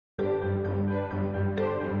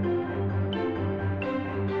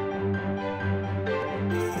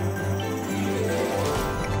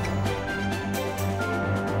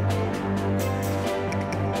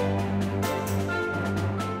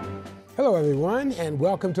everyone, and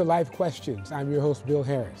welcome to Life Questions. I'm your host, Bill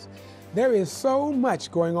Harris. There is so much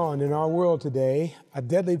going on in our world today: a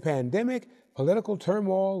deadly pandemic, political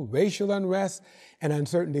turmoil, racial unrest, an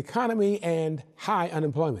uncertain economy, and high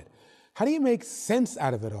unemployment. How do you make sense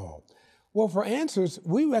out of it all? Well, for answers,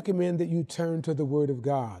 we recommend that you turn to the Word of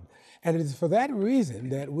God. And it is for that reason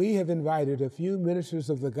that we have invited a few ministers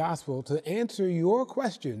of the gospel to answer your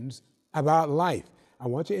questions about life. I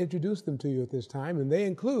want to introduce them to you at this time, and they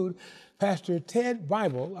include Pastor Ted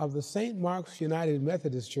Bible of the St. Mark's United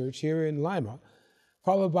Methodist Church here in Lima,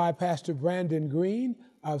 followed by Pastor Brandon Green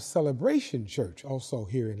of Celebration Church, also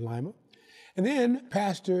here in Lima, and then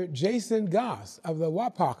Pastor Jason Goss of the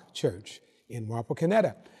Wapak Church in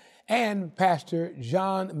Wapak, and Pastor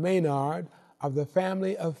John Maynard of the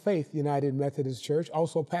Family of Faith United Methodist Church,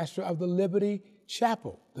 also pastor of the Liberty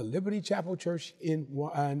Chapel Church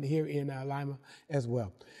here in Lima as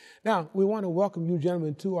well. Now, we want to welcome you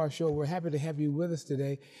gentlemen to our show. We're happy to have you with us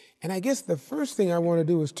today. And I guess the first thing I want to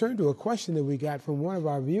do is turn to a question that we got from one of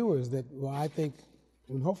our viewers that, well, I think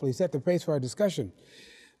will hopefully set the pace for our discussion.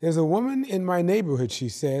 There's a woman in my neighborhood, she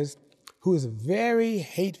says, who is very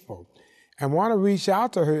hateful. I want to reach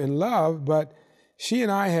out to her in love, but she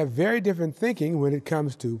and I have very different thinking when it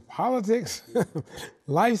comes to politics,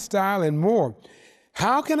 lifestyle, and more.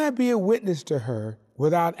 How can I be a witness to her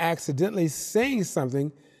without accidentally saying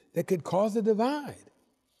something that could cause a divide?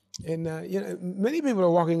 And, many people are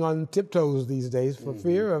walking on tiptoes these days for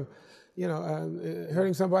fear of,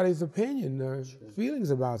 hurting somebody's opinion or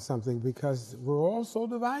feelings about something because we're all so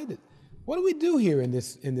divided. What do we do here in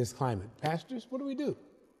this climate? Pastors, what do we do?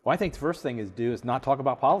 Well, I think the first thing is not talk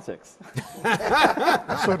about politics.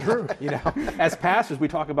 That's so true. As pastors, we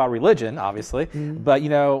talk about religion, obviously, but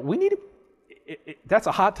we need to. That's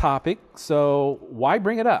a hot topic, so why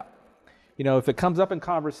bring it up? If it comes up in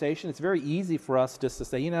conversation, it's very easy for us just to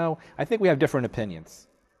say, I think we have different opinions.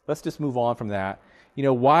 Let's just move on from that.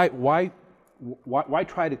 Why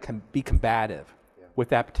try to be combative with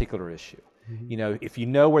that particular issue? If you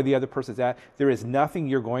know where the other person's at, there is nothing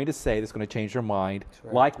you're going to say that's going to change their mind.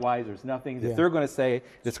 Right. Likewise, there's nothing that they're going to say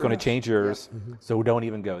that's going to change yours. Yeah. So don't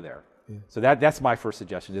even go there. Yeah. So that's my first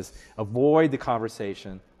suggestion: is avoid the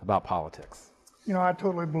conversation about politics. I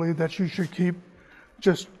totally believe that you should keep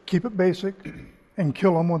it basic and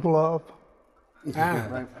kill them with love.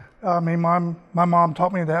 Right. I mean, my mom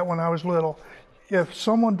taught me that when I was little. If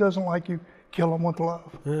someone doesn't like you, kill them with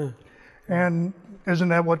love. And isn't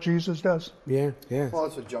that what Jesus does? Yeah. Well,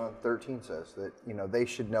 that's what John 13 says, that they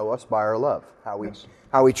should know us by our love,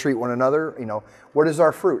 how we treat one another. What is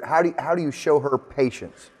our fruit? How do you show her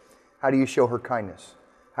patience? How do you show her kindness?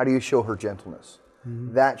 How do you show her gentleness?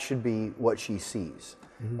 That should be what she sees,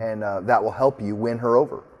 and that will help you win her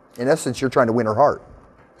over. In essence, you're trying to win her heart.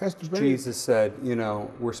 Jesus said,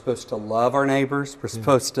 we're supposed to love our neighbors. We're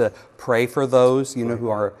supposed to pray for those, who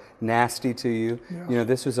are nasty to you. Yeah.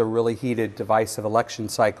 This was a really heated, divisive election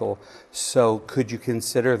cycle. So could you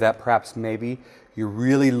consider that perhaps maybe your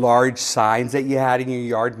really large signs that you had in your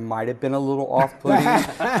yard might have been a little off-putting?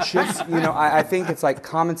 I think it's like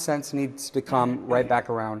common sense needs to come right back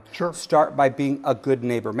around. Sure. Start by being a good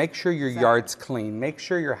neighbor. Make sure your yard's clean. Make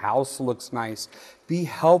sure your house looks nice. Be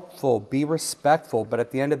helpful, be respectful, but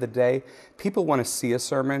at the end of the day, people want to see a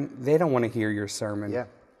sermon. They don't want to hear your sermon. Yeah.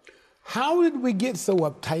 How did we get so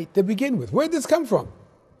uptight to begin with? Where did this come from?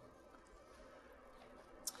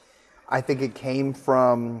 I think it came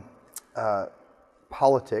from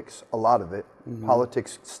politics, a lot of it.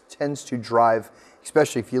 Politics tends to drive,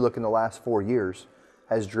 especially if you look in the last 4 years,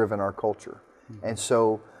 has driven our culture. And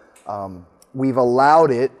so we've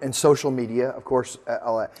allowed it, and social media, of course,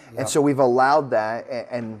 and so we've allowed that,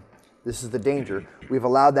 and this is the danger, we've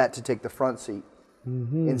allowed that to take the front seat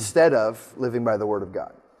instead of living by the Word of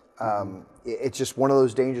God. It's just one of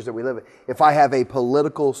those dangers that we live in. If I have a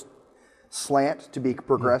political slant to be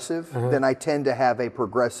progressive, then I tend to have a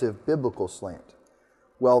progressive biblical slant.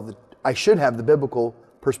 Well, I should have the biblical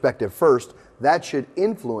perspective first. That should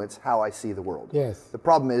influence how I see the world. Yes. The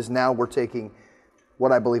problem is now we're taking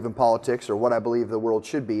what I believe in politics or what I believe the world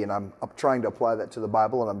should be, and I'm trying to apply that to the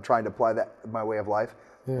Bible, and I'm trying to apply that in my way of life,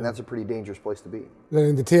 and that's a pretty dangerous place to be.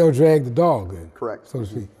 Letting the tail drag the dog, then. Correct. So to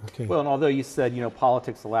speak. Okay. Well, and although you said,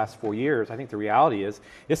 politics the last 4 years, I think the reality is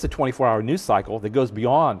it's a 24-hour news cycle that goes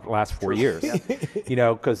beyond the last 4 years.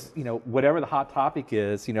 Because, whatever the hot topic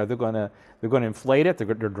is, they're going to inflate it. They're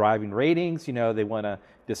driving ratings. They want to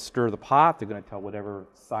just stir the pot. They're going to tell whatever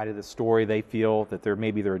side of the story they feel that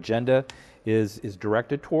maybe their agenda is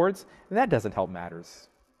directed towards. And that doesn't help matters.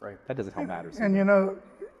 Right. That doesn't help matters. And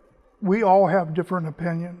we all have different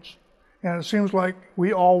opinions. And it seems like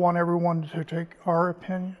we all want everyone to take our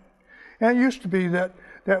opinion. And it used to be that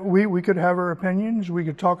we could have our opinions, we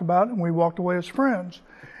could talk about it, and we walked away as friends.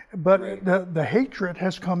 But the hatred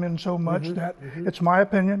has come in so much that it's my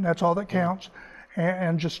opinion, that's all that counts,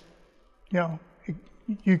 and just,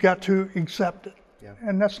 you got to accept it. Yeah.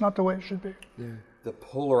 And that's not the way it should be. Yeah. The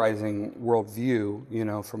polarizing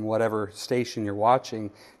worldview, from whatever station you're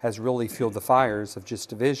watching, has really fueled the fires of just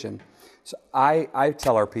division. So I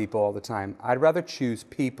tell our people all the time, I'd rather choose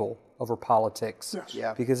people over politics. Yes.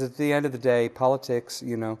 Yeah. Because at the end of the day, politics,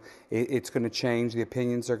 it's going to change, the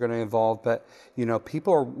opinions are going to evolve, but,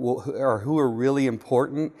 people who are really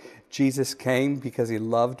important. Jesus came because he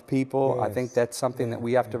loved people. Yes. I think that's something that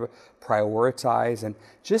we have to prioritize, and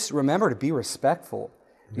just remember to be respectful.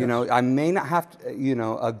 Yes. I may not have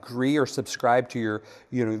to, agree or subscribe to your,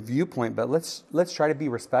 viewpoint, but let's try to be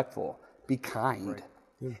respectful, be kind. Right.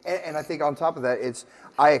 And I think on top of that,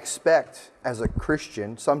 I expect as a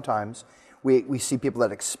Christian, sometimes we see people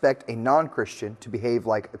that expect a non-Christian to behave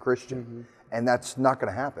like a Christian, and that's not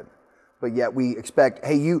going to happen. But yet we expect,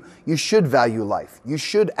 hey, you should value life. You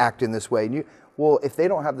should act in this way. And well, if they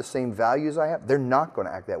don't have the same values I have, they're not going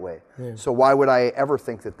to act that way. Yeah. So why would I ever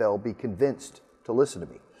think that they'll be convinced to listen to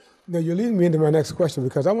me? Now, you're leading me into my next question,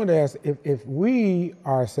 because I want to ask, if we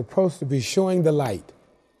are supposed to be showing the light,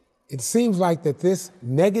 it seems like that this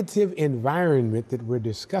negative environment that we're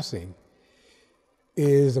discussing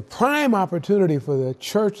is a prime opportunity for the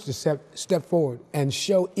church to step forward and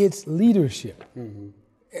show its leadership.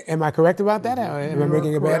 Am I correct about that? Am I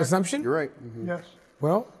making a bad assumption? You're right. Yes.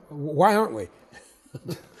 Well, why aren't we?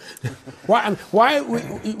 Why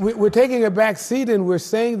we're taking a back seat and we're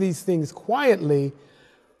saying these things quietly,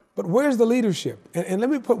 but where's the leadership? And let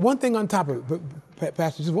me put one thing on top of it,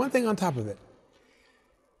 Pastor, just one thing on top of it.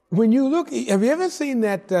 When you look, have you ever seen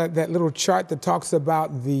that little chart that talks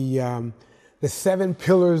about the 7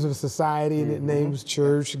 pillars of society, and it names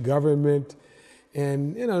church, government,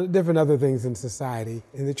 and different other things in society,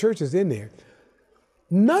 and the church is in there.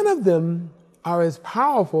 None of them are as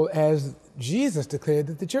powerful as Jesus declared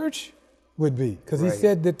that the church would be, because he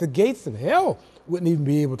said that the gates of hell wouldn't even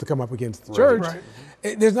be able to come up against the church.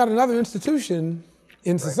 Right. There's not another institution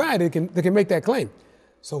in society that can make that claim.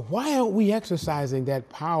 So why aren't we exercising that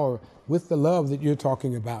power with the love that you're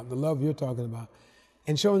talking about,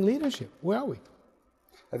 and showing leadership? Where are we?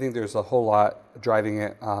 I think there's a whole lot driving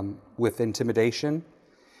it with intimidation.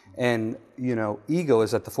 And, ego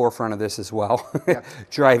is at the forefront of this as well,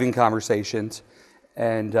 driving conversations.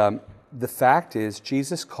 And the fact is,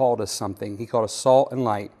 Jesus called us something. He called us salt and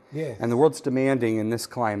light. Yes. And the world's demanding in this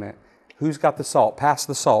climate, who's got the salt? Pass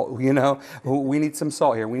the salt, We need some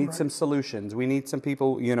salt here. We need some solutions. We need some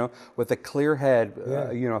people, with a clear head,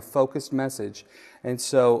 a focused message. And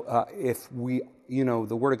so if we,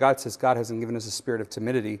 the Word of God says God hasn't given us a spirit of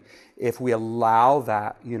timidity. If we allow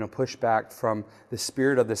that, pushback from the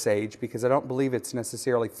spirit of this age, because I don't believe it's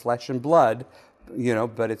necessarily flesh and blood,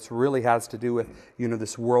 but it really has to do with,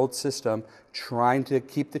 this world system trying to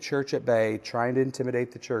keep the church at bay, trying to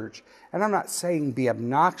intimidate the church. And I'm not saying be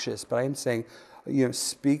obnoxious, but I am saying,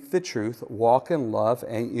 speak the truth, walk in love,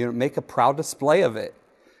 and, make a proud display of it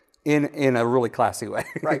in a really classy way.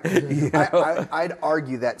 Right. I'd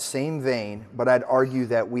argue that same vein, but I'd argue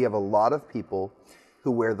that we have a lot of people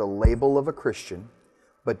who wear the label of a Christian,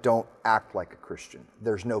 but don't act like a Christian.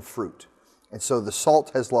 There's no fruit. And so the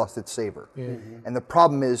salt has lost its savor. And the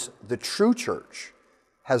problem is the true church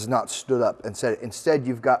has not stood up and said it. Instead,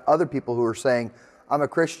 you've got other people who are saying, I'm a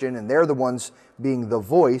Christian, and they're the ones being the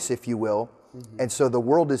voice, if you will. And so the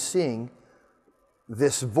world is seeing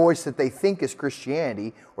this voice that they think is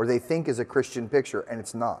Christianity, or they think is a Christian picture, and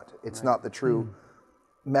it's not. It's not the true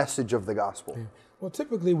message of the gospel. Well,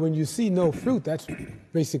 typically when you see no fruit, that's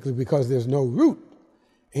basically because there's no root.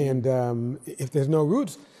 And if there's no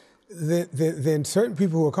roots, then certain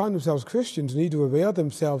people who are calling themselves Christians need to avail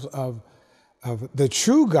themselves of the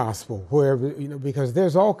true gospel, where, because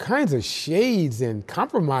there's all kinds of shades and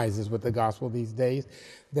compromises with the gospel these days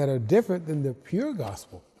that are different than the pure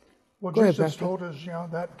gospel. Well, Jesus told us,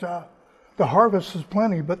 that the harvest is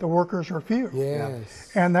plenty, but the workers are few.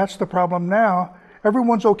 Yes. And that's the problem now.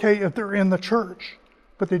 Everyone's okay if they're in the church,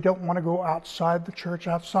 but they don't want to go outside the church,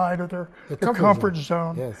 outside of their comfort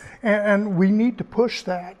zone. Yes. And we need to push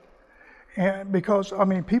that. And because,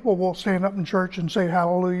 people will stand up in church and say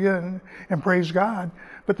hallelujah and praise God,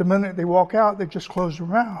 but the minute they walk out, they just close their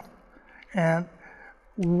mouth. And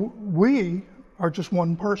we are just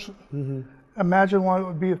one person. Imagine what it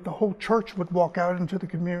would be if the whole church would walk out into the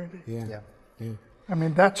community. Yeah.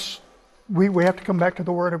 We have to come back to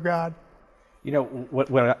the Word of God.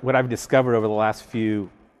 What I've discovered over the last few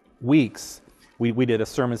weeks, We did a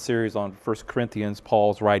sermon series on 1 Corinthians,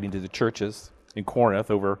 Paul's writing to the churches in Corinth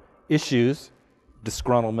over issues,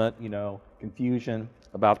 disgruntlement, confusion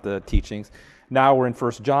about the teachings. Now we're in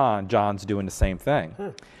 1 John. John's doing the same thing.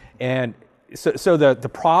 And so the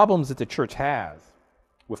problems that the church has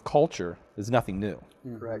with culture is nothing new.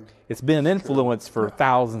 Correct. It's been an influence for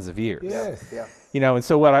thousands of years. Yes. Yeah. And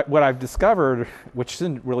so what I've discovered, which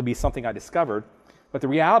shouldn't really be something I discovered, but the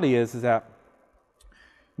reality is that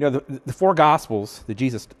the four Gospels, that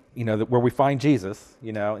Jesus, where we find Jesus,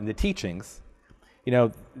 in the teachings,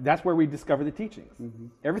 that's where we discover the teachings. Mm-hmm.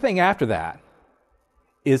 Everything after that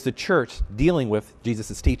is the church dealing with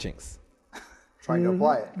Jesus' teachings. Trying to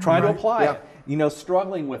apply it. Trying to apply it.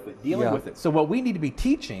 Struggling with it, dealing with it. So what we need to be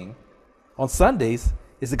teaching on Sundays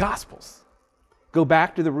is the Gospels. Go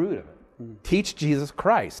back to the root of it. Mm-hmm. Teach Jesus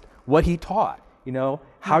Christ, what he taught,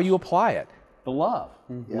 how you apply it. The love.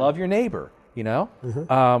 Mm-hmm. Love your neighbor,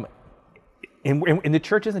 Mm-hmm. And the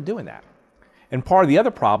church isn't doing that. And part of the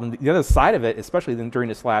other problem, the other side of it, especially during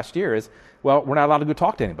this last year, is, we're not allowed to go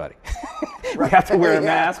talk to anybody. We have to wear a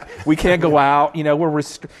mask. We can't go out. We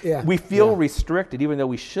feel restricted, even though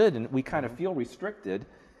we shouldn't. We kind of feel restricted.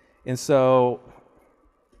 And so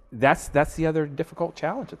that's the other difficult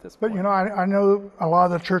challenge at this point. But, I know a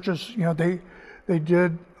lot of the churches, they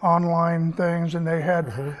did online things, and they had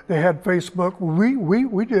Facebook.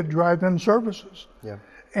 We did drive-in services. Yeah.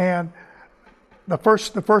 And the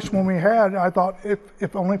first one we had, I thought,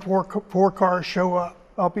 if only four cars show up,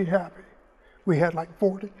 I'll be happy. We had like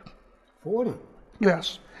 40. 40?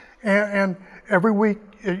 Yes. And every week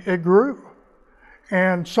it grew.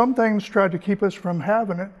 And some things tried to keep us from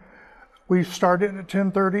having it. We started at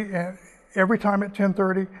 10:30, and every time at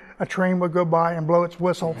 10:30, a train would go by and blow its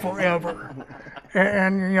whistle forever.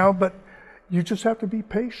 and but you just have to be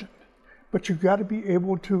patient. But you've got to be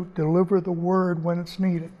able to deliver the word when it's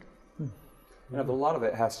needed. A lot of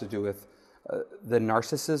it has to do with the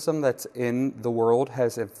narcissism that's in the world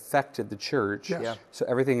has affected the church. Yes. Yeah. So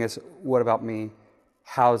everything is, what about me?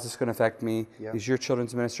 How is this going to affect me? Yeah. Is your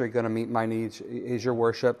children's ministry going to meet my needs? Is your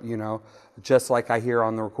worship, just like I hear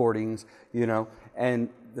on the recordings, And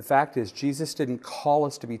the fact is, Jesus didn't call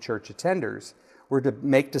us to be church attenders. We're to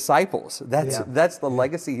make disciples. That's the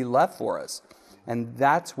legacy he left for us. And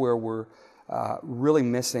that's where we're really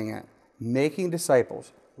missing it. Making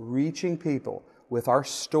disciples, reaching people with our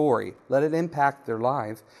story, let it impact their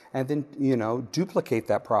life, and then, duplicate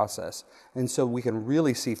that process. And so we can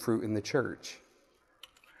really see fruit in the church.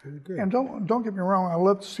 And don't get me wrong, I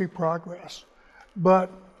love to see progress,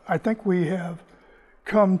 but I think we have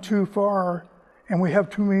come too far, and we have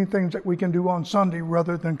too many things that we can do on Sunday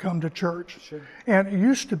rather than come to church. Sure. And it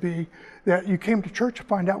used to be that you came to church to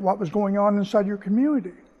find out what was going on inside your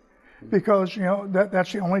community, because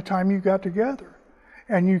that's the only time you got together.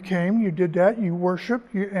 And you came, you did that, you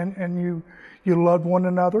worshiped, and you loved one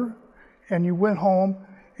another, and you went home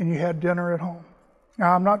and you had dinner at home.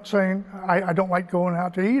 Now, I'm not saying I don't like going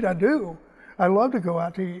out to eat. I do. I love to go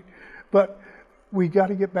out to eat. But we got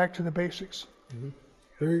to get back to the basics. Mm-hmm.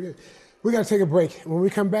 Very good. We got to take a break. When we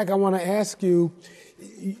come back, I want to ask you,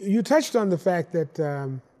 you touched on the fact that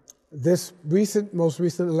this most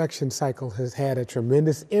recent election cycle has had a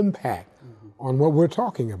tremendous impact on what we're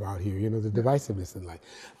talking about here, the divisiveness in life.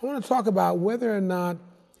 I want to talk about whether or not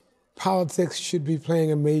politics should be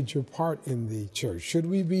playing a major part in the church. Should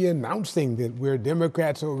we be announcing that we're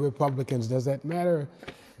Democrats or Republicans? Does that matter?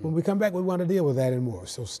 When we come back, we want to deal with that and more.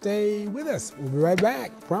 So stay with us. We'll be right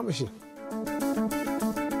back. Promise you.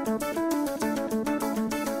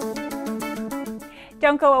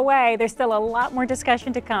 Don't go away. There's still a lot more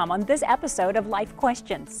discussion to come on this episode of Life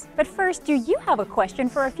Questions. But first, do you have a question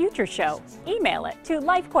for a future show? Email it to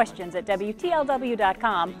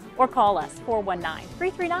lifequestions@wtlw.com or call us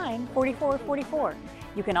 419-339-4444.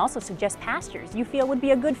 You can also suggest pastors you feel would be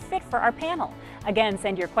a good fit for our panel. Again,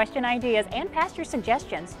 send your question ideas and pastor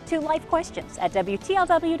suggestions to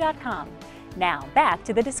lifequestions@wtlw.com. Now, back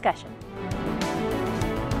to the discussion.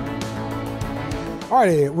 All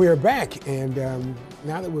right, we are back, and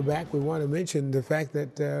now that we're back, we want to mention the fact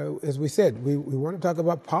that, as we said, we want to talk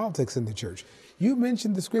about politics in the church. You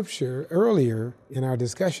mentioned the scripture earlier in our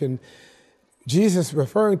discussion, Jesus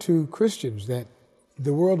referring to Christians, that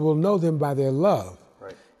the world will know them by their love.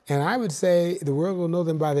 Right. And I would say the world will know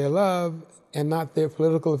them by their love and not their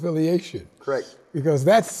political affiliation. Correct. Because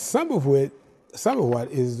that's some of what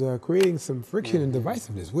is creating some friction and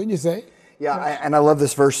divisiveness, wouldn't you say? Yeah, and I love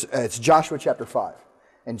this verse. It's Joshua chapter 5.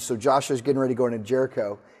 And so Joshua's getting ready to go into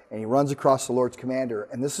Jericho, and he runs across the Lord's commander.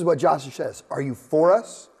 And this is what Joshua says: "Are you for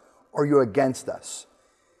us or are you against us?"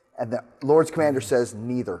 And the Lord's commander says,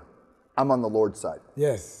 "Neither. I'm on the Lord's side."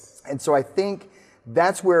 Yes. And so I think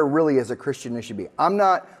That's where really as a Christian it should be. I'm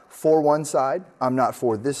not for one side. I'm not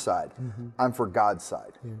for this side. I'm for God's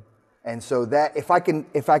side. And so that if I can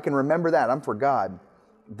remember that I'm for God,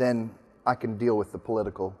 then I can deal with the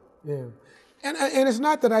political. Yeah. And it's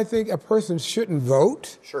not that I think a person shouldn't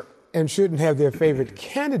vote. Sure. And shouldn't have their favorite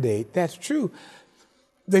candidate. That's true.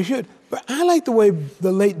 They should. But I like the way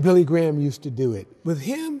the late Billy Graham used to do it. With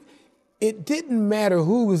him, it didn't matter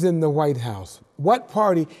who was in the White House, what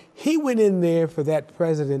party. He went in there for that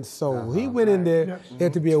president's soul. He went in there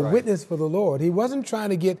to be a witness for the Lord. He wasn't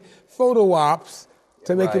trying to get photo ops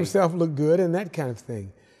to make himself look good and that kind of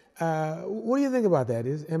thing. What do you think about that?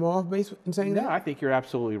 Am I off base in saying that? No, I think you're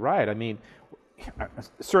absolutely right. I mean,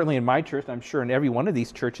 certainly in my church, I'm sure in every one of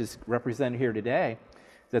these churches represented here today,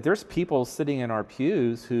 that there's people sitting in our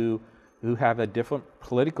pews who have a different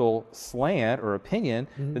political slant or opinion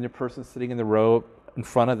than the person sitting in the row in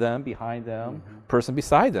front of them, behind them, person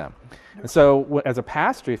beside them. And so as a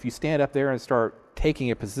pastor, if you stand up there and start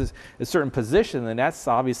taking a certain position, then that's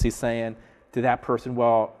obviously saying to that person,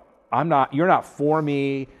 well, you're not for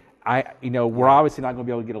me. We're obviously not going to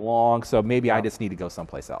be able to get along, so maybe I just need to go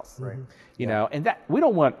someplace else. Right. You know, and that we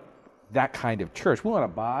don't want that kind of church. We want a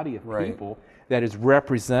body of people that is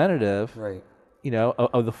representative,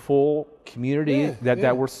 of the full community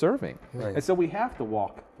that we're serving. Right. And so we have to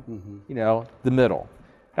walk, the middle.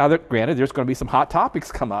 Now, granted, there's going to be some hot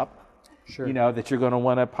topics come up, that you're going to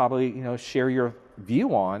want to probably, share your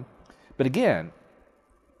view on. But again,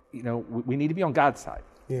 we need to be on God's side.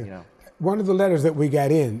 Yeah. One of the letters that we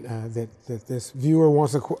got in that this viewer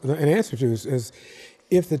wants an answer to is,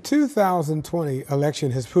 if the 2020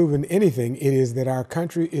 election has proven anything, it is that our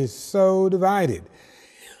country is so divided.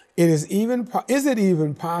 Is it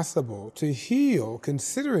even possible to heal,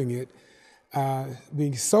 considering it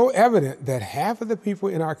being so evident that half of the people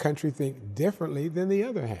in our country think differently than the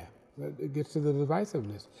other half? It gets to the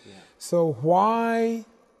divisiveness. Yeah. So why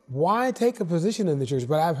take a position in the church?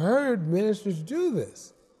 But I've heard ministers do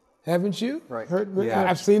this. Haven't you? Right.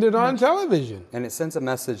 I've seen it on television. And it sends a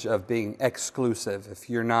message of being exclusive. If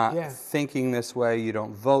you're not thinking this way, you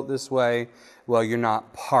don't vote this way, well, you're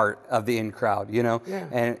not part of the in crowd, Yeah.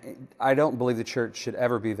 And I don't believe the church should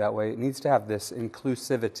ever be that way. It needs to have this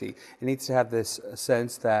inclusivity. It needs to have this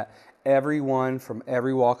sense that everyone from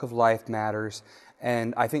every walk of life matters.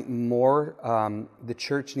 And I think the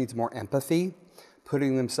church needs more empathy,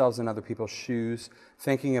 putting themselves in other people's shoes,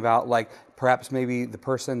 thinking about perhaps maybe the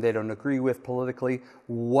person they don't agree with politically,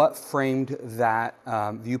 what framed that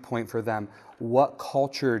viewpoint for them? What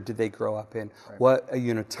culture did they grow up in? Right.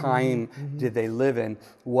 What time did they live in?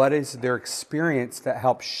 What is their experience that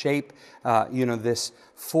helped shape this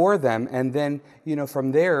for them? And then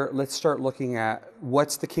from there, let's start looking at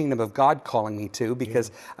what's the kingdom of God calling me to,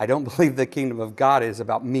 because I don't believe the kingdom of God is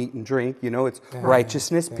about meat and drink. It's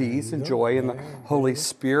righteousness, peace, and joy in the Holy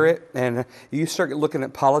Spirit. And you start looking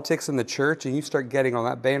at politics in the church, and you start getting on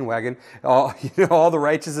that bandwagon. All the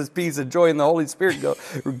righteousness, peace, and joy in the Holy Spirit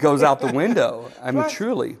goes out the window. I mean,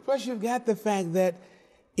 truly. Plus, you've got the fact that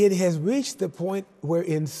it has reached the point where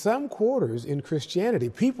in some quarters in Christianity,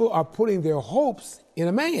 people are putting their hopes in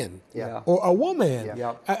a man or a woman,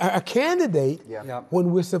 a candidate,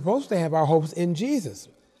 when we're supposed to have our hopes in Jesus.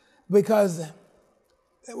 Because,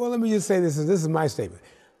 let me just say this is my statement.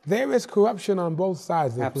 There is corruption on both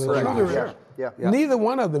sides of the political. Neither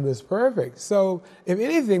one of them is perfect. So, if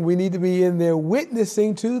anything, we need to be in there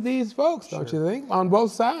witnessing to these folks, don't you think, on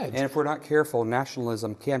both sides? And if we're not careful,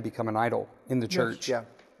 nationalism can become an idol in the church.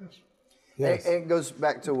 Yes. And it goes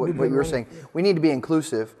back to what you were saying. We need to be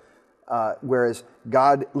inclusive, whereas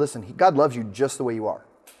God loves you just the way you are,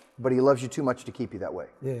 but He loves you too much to keep you that way.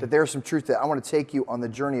 Yeah. That there's some truth that I want to take you on the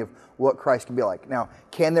journey of what Christ can be like. Now,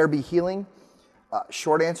 can there be healing?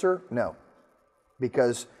 Short answer, no.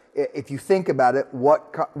 Because if you think about it,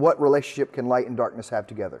 what relationship can light and darkness have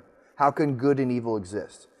together? How can good and evil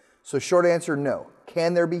exist? So short answer, no.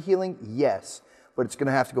 Can there be healing? Yes. But it's going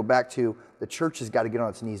to have to go back to the church has got to get on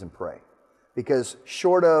its knees and pray. Because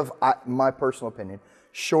short of, my personal opinion,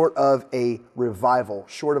 short of a revival,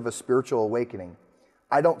 short of a spiritual awakening,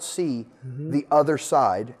 I don't see the other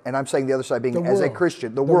side, and I'm saying the other side being as a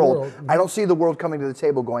Christian, the world. I don't see the world coming to the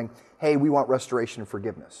table going, hey, we want restoration and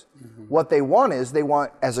forgiveness. What they want,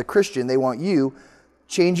 as a Christian, they want you,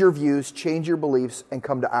 change your views, change your beliefs, and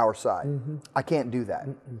come to our side. I can't do that.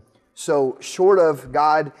 So short of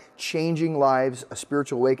God changing lives, a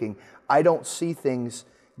spiritual awakening, I don't see things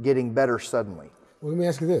getting better suddenly. Well, let me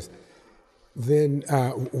ask you this. Then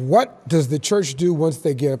what does the church do once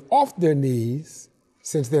they get off their knees,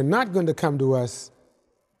 since they're not going to come to us,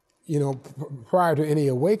 prior to any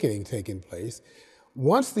awakening taking place?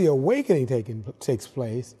 Once the awakening takes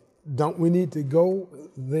place, don't we need to go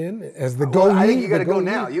then as the go? I think you got to go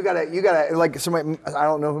now. You got to like somebody. I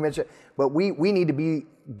don't know who mentioned it, but we need to be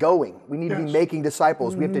going. We need to be making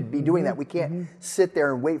disciples. We have to be doing that. We can't sit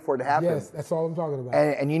there and wait for it to happen. Yes, that's all I'm talking about.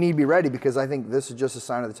 And you need to be ready, because I think this is just a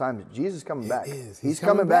sign of the times. Jesus is coming back. He's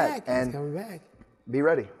coming back. And he's coming back. Be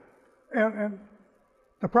ready. And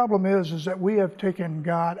the problem is that we have taken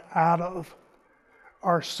God out of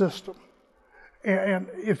our system. And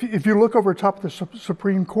if you look over top of the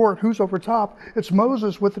Supreme Court, who's over top? It's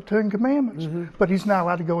Moses with the Ten Commandments, but he's not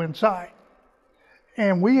allowed to go inside.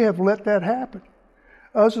 And we have let that happen.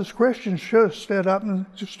 Us as Christians should have stood up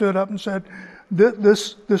and said,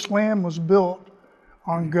 this land was built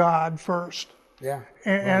on God first. Yeah.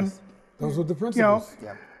 And those were the principles.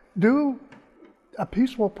 Do a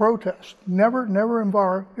peaceful protest. Never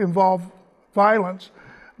involve violence,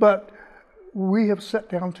 but we have sat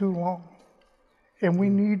down too long. And we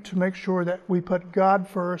need to make sure that we put God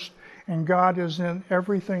first, and God is in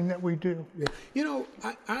everything that we do. Yeah. You know,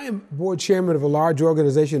 I am board chairman of a large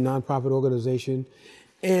organization, nonprofit organization,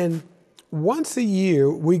 and once a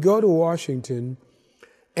year we go to Washington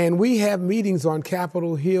and we have meetings on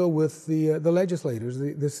Capitol Hill with the legislators,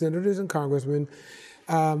 the senators and congressmen,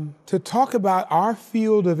 to talk about our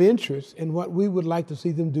field of interest and what we would like to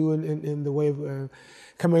see them do in the way of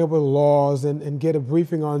coming up with laws and get a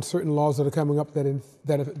briefing on certain laws that are coming up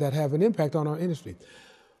that have an impact on our industry.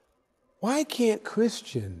 Why can't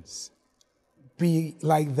Christians be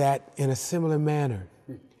like that in a similar manner?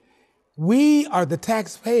 We are the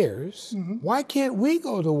taxpayers. Why can't we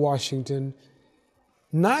go to Washington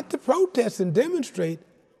not to protest and demonstrate,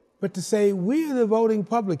 but to say, we are the voting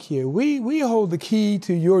public here. We hold the key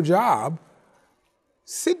to your job.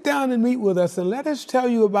 Sit down and meet with us and let us tell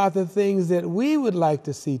you about the things that we would like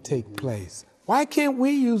to see take place. Why can't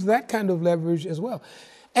we use that kind of leverage as well?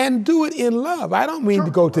 And do it in love. I don't mean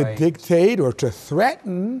to go to dictate or to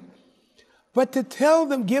threaten, but to tell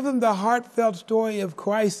them, give them the heartfelt story of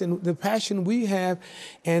Christ and the passion we have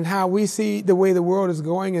and how we see the way the world is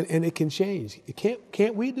going, and it can change.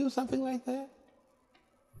 Can't we do something like that?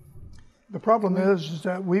 The problem is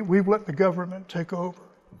that we've let the government take over.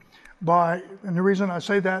 And the reason I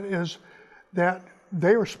say that is that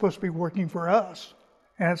they are supposed to be working for us,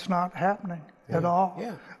 and it's not happening at all.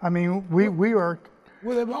 Yeah. I mean, we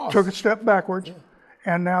took a step backwards,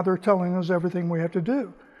 and now they're telling us everything we have to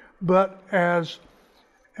do. But as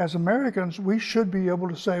Americans, we should be able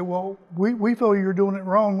to say, well, we feel you're doing it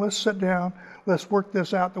wrong. Let's sit down, let's work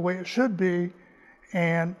this out the way it should be,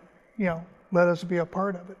 and let us be a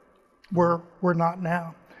part of it. We're not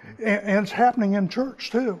now. And it's happening in church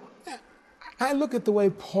too. I look at the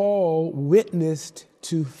way Paul witnessed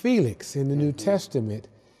to Felix in the New Testament.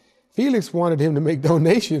 Felix wanted him to make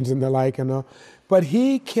donations and the like, but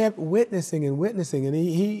he kept witnessing, and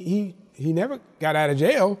he never got out of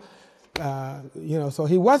jail. So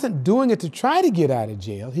he wasn't doing it to try to get out of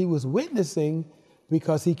jail. He was witnessing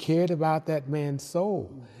because he cared about that man's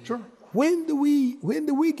soul. Sure. When do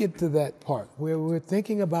we get to that part where we're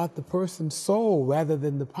thinking about the person's soul rather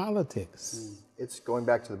than the politics? It's going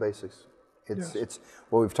back to the basics. It's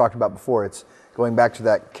what we've talked about before. It's going back to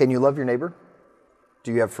that. Can you love your neighbor?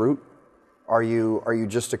 Do you have fruit? Are you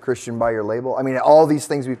just a Christian by your label? I mean, all these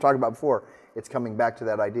things we've talked about before. It's coming back to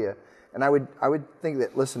that idea. And I would think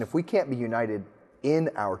that, listen, if we can't be united in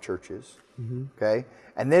our churches, okay,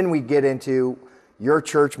 and then we get into your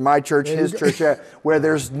church, my church, his church, where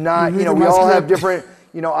there's not, we all have different,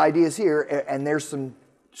 ideas here, and there's some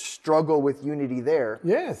struggle with unity there.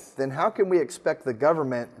 Yes. Then how can we expect the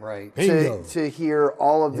government to hear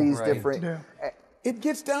all of these different? Yeah. It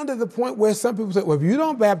gets down to the point where some people say, well, if you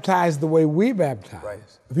don't baptize the way we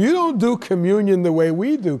baptize, if you don't do communion the way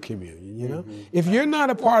we do communion, if you're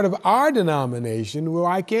not a part of our denomination, well,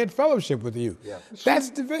 I can't fellowship with you. Yeah.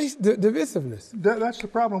 That's divisiveness. That's the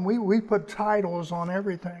problem. We put titles on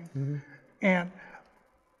everything. And,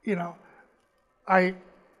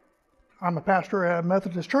 I'm a pastor at a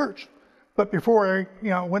Methodist church, but before I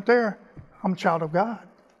went there, I'm a child of God.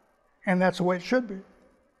 And that's the way it should be.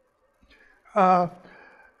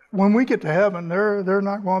 When we get to heaven, there's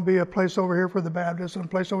not going to be a place over here for the Baptists and a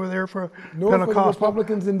place over there for Pentecostal. For the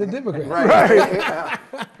Republicans and the Democrats. Right.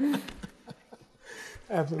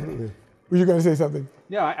 Absolutely. Were you going to say something?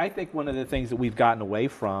 Yeah, I think one of the things that we've gotten away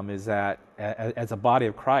from is that as a body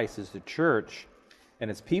of Christ, as the church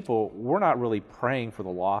and its people, we're not really praying for the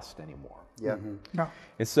lost anymore. Yeah. No.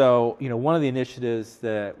 And so, one of the initiatives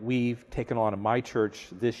that we've taken on in my church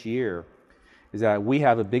this year is that we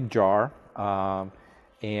have a big jar,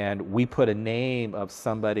 and we put a name of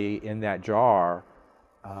somebody in that jar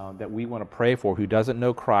that we want to pray for who doesn't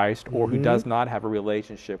know Christ or who does not have a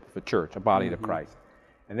relationship with a church, a body of Christ.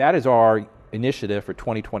 And that is our initiative for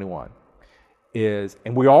 2021. And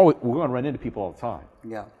we're going to run into people all the time.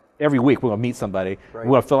 Yeah. Every week we're going to meet somebody. Right.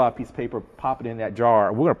 We're going to fill out a piece of paper, pop it in that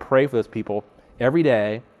jar. We're going to pray for those people every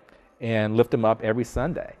day and lift them up every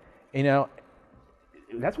Sunday. You know,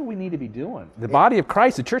 that's what we need to be doing. The body of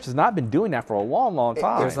Christ, the church, has not been doing that for a long, long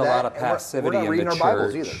time. There's a lot of passivity in the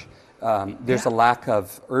church. There's a lack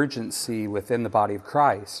of urgency within the body of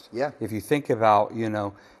Christ. Yeah. If you think about, you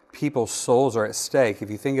know, people's souls are at stake. If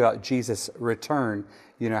you think about Jesus' return,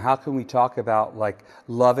 you know, how can we talk about like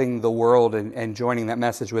loving the world and joining that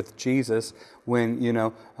message with Jesus when, you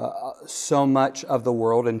know, so much of the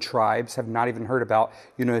world and tribes have not even heard about,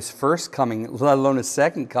 you know, his first coming, let alone his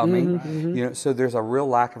second coming. You know, so there's a real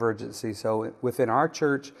lack of urgency. So within our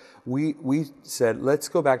church, we said, let's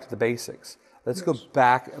go back to the basics. Let's go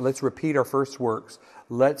back. Let's repeat our first works.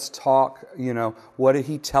 Let's talk, you know, what did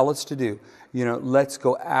he tell us to do? You know, let's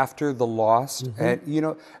go after the lost. And, you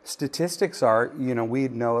know, statistics are, you know, we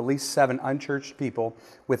know at least 7 unchurched people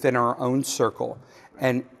within our own circle.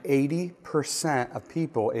 And 80% of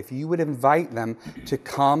people, if you would invite them to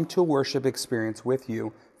come to a worship experience with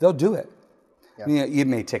you, they'll do it. Yeah. You know, you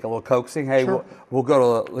may take a little coaxing. Hey, we'll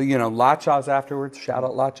go to, you know, Lachas afterwards. Shout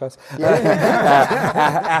out Lachas.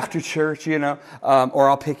 After church, you know, or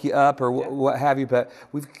I'll pick you up or what have you. But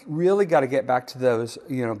we've really got to get back to those,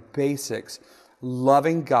 you know, basics.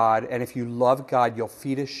 Loving God, and if you love God, you'll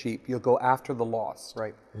feed His sheep. You'll go after the lost.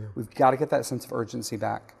 Right. Yeah. We've got to get that sense of urgency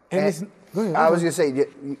back. And I was going to say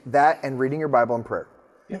that and reading your Bible and prayer.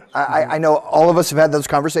 Yes. I know all of us have had those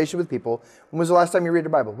conversations with people. When was the last time you read the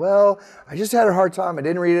Bible? Well, I just had a hard time. I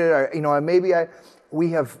didn't read it.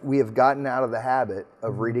 We have gotten out of the habit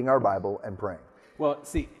of reading our Bible and praying. Well,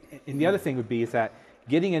 see, and the other thing would be is that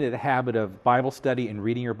getting into the habit of Bible study and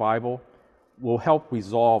reading your Bible will help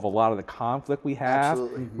resolve a lot of the conflict we have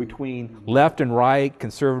between left and right,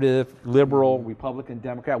 conservative, liberal, Republican,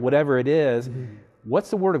 Democrat, whatever it is. What's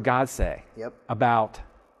the Word of God say about,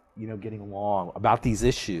 you know, getting along, about these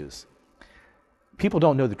issues? People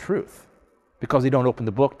don't know the truth because they don't open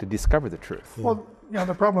the book to discover the truth. Well, you know,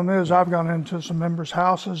 the problem is I've gone into some members'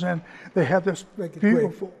 houses and they have this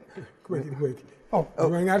beautiful... Quick. Oh, we're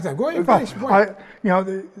running out of time. Go ahead and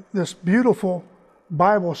finish. This beautiful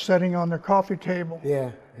Bible sitting on their coffee table.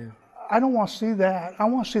 Yeah. I don't want to see that. I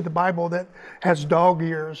want to see the Bible that has dog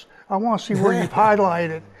ears. I want to see where you've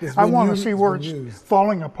highlighted. I want to see where it's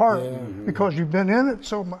falling apart because you've been in it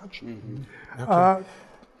so much.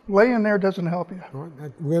 Laying there doesn't help you. We're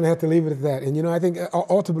going to have to leave it at that. And, you know, I think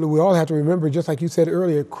ultimately we all have to remember, just like you said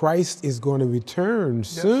earlier, Christ is going to return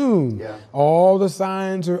soon. Yeah. All the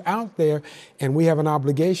signs are out there, and we have an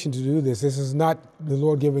obligation to do this. This is not the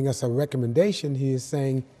Lord giving us a recommendation. He is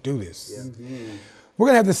saying, do this. Yeah. We're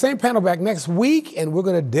going to have the same panel back next week, and we're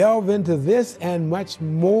going to delve into this and much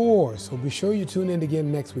more. So be sure you tune in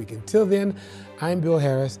again next week. Until then, I'm Bill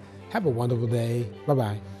Harris. Have a wonderful day.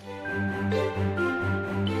 Bye-bye.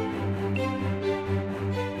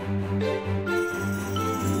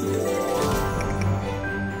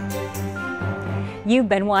 You've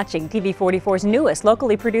been watching TV44's newest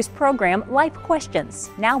locally produced program, Life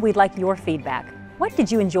Questions. Now we'd like your feedback. What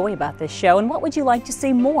did you enjoy about this show, and what would you like to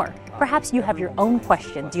see more? Perhaps you have your own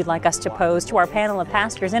questions you'd like us to pose to our panel of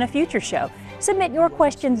pastors in a future show. Submit your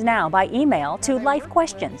questions now by email to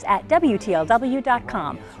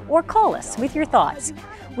lifequestions@wtlw.com or call us with your thoughts.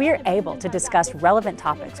 We're able to discuss relevant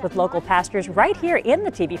topics with local pastors right here in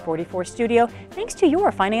the TV44 studio thanks to your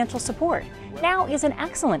financial support. Now is an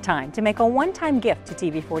excellent time to make a one-time gift to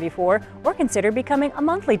TV44 or consider becoming a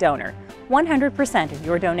monthly donor. 100% of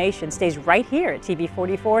your donation stays right here at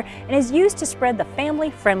TV44 and is used to spread the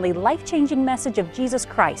family-friendly, life-changing message of Jesus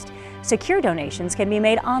Christ. Secure donations can be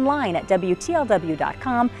made online at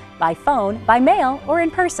WTLW.com, by phone, by mail, or in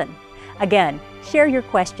person. Again, share your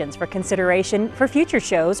questions for consideration for future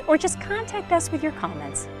shows or just contact us with your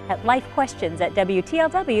comments at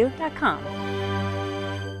lifequestions@WTLW.com.